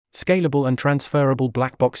Scalable and transferable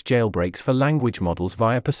black box jailbreaks for language models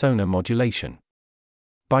via persona modulation.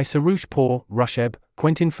 By Soroush rusheb,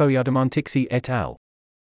 Quentin FEUILLADE MONTIXI et al.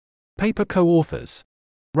 Paper co-authors: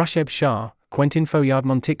 Rusheb Shah, Quentin FEUILLADE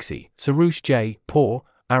MONTIXI, Soroush J.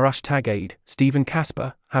 Arush Tagade, Stephen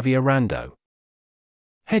Casper, Javier Rando.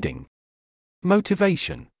 Heading: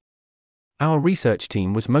 Motivation. Our research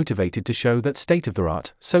team was motivated to show that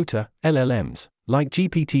state-of-the-art SOTA LLMs, like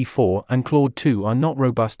GPT-4 and Claude 2, are not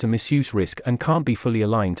robust to misuse risk and can't be fully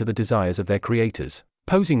aligned to the desires of their creators,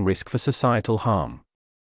 posing risk for societal harm.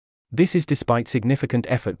 This is despite significant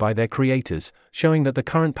effort by their creators, showing that the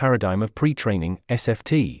current paradigm of pre-training,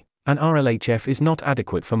 SFT, and RLHF is not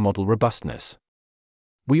adequate for model robustness.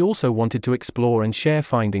 We also wanted to explore and share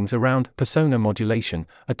findings around persona modulation,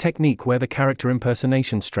 a technique where the character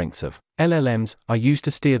impersonation strengths of LLMs are used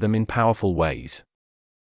to steer them in powerful ways.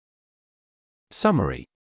 Summary: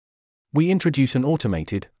 we introduce an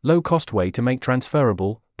automated, low-cost way to make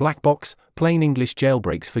transferable, black box, plain English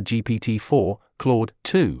jailbreaks for GPT-4, Claude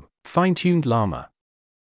 2, fine-tuned llama.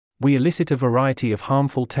 We elicit a variety of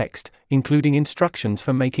harmful text, including instructions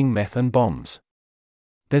for making meth and bombs.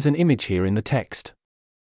 There's an image here in the text.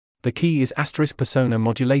 The key is *persona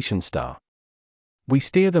modulation star. We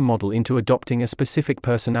steer the model into adopting a specific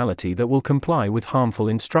personality that will comply with harmful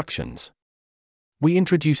instructions. We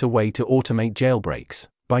introduce a way to automate jailbreaks,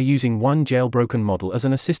 by using one jailbroken model as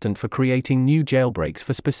an assistant for creating new jailbreaks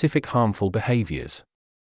for specific harmful behaviors.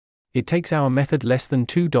 It takes our method less than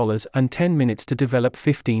 $2.10 to develop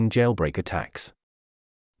 15 jailbreak attacks.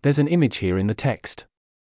 There's an image here in the text.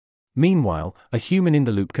 Meanwhile, a human in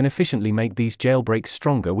the loop can efficiently make these jailbreaks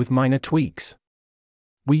stronger with minor tweaks.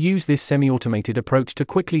 We use this semi-automated approach to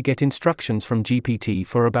quickly get instructions from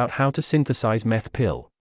GPT-4 about how to synthesize meth pill.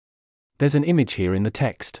 There's an image here in the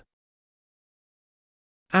text.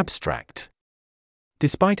 Abstract.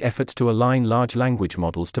 Despite efforts to align large language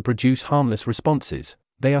models to produce harmless responses,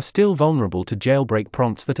 they are still vulnerable to jailbreak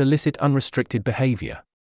prompts that elicit unrestricted behavior.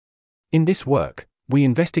 In this work, we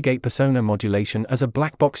investigate persona modulation as a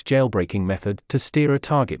black box jailbreaking method to steer a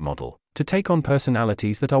target model to take on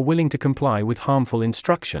personalities that are willing to comply with harmful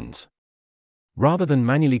instructions. Rather than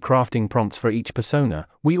manually crafting prompts for each persona,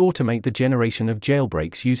 we automate the generation of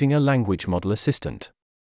jailbreaks using a language model assistant.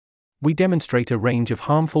 We demonstrate a range of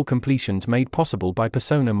harmful completions made possible by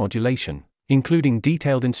persona modulation, including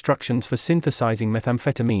detailed instructions for synthesizing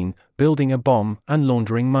methamphetamine, building a bomb, and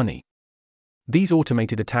laundering money. These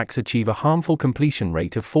automated attacks achieve a harmful completion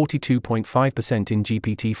rate of 42.5% in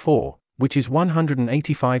GPT-4, which is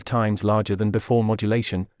 185 times larger than before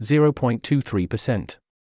modulation, 0.23%.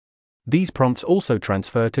 These prompts also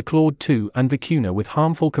transfer to Claude 2 and Vicuna with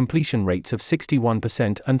harmful completion rates of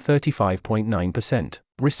 61% and 35.9%,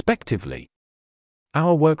 respectively.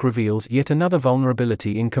 Our work reveals yet another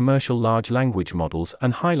vulnerability in commercial large language models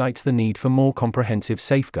and highlights the need for more comprehensive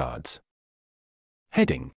safeguards.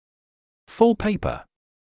 Heading: Full paper.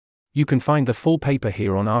 You can find the full paper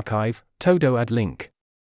here on arXiv, todo ad link.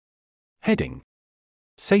 Heading: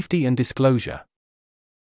 Safety and disclosure.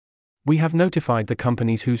 We have notified the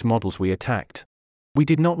companies whose models we attacked. We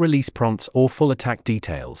did not release prompts or full attack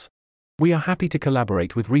details. We are happy to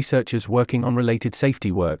collaborate with researchers working on related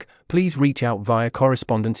safety work. Please reach out via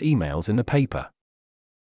correspondence emails in the paper.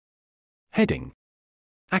 Heading: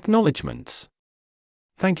 Acknowledgements.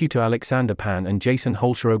 Thank you to Alexander Pan and Jason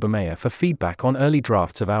Holscher-Obermeyer for feedback on early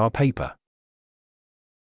drafts of our paper.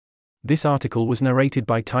 This article was narrated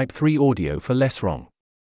by Type 3 Audio for Less Wrong.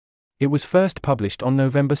 It was first published on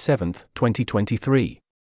November 7, 2023.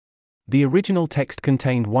 The original text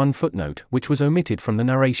contained one footnote which was omitted from the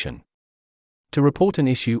narration. To report an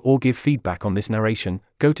issue or give feedback on this narration,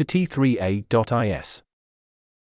 go to t3a.is.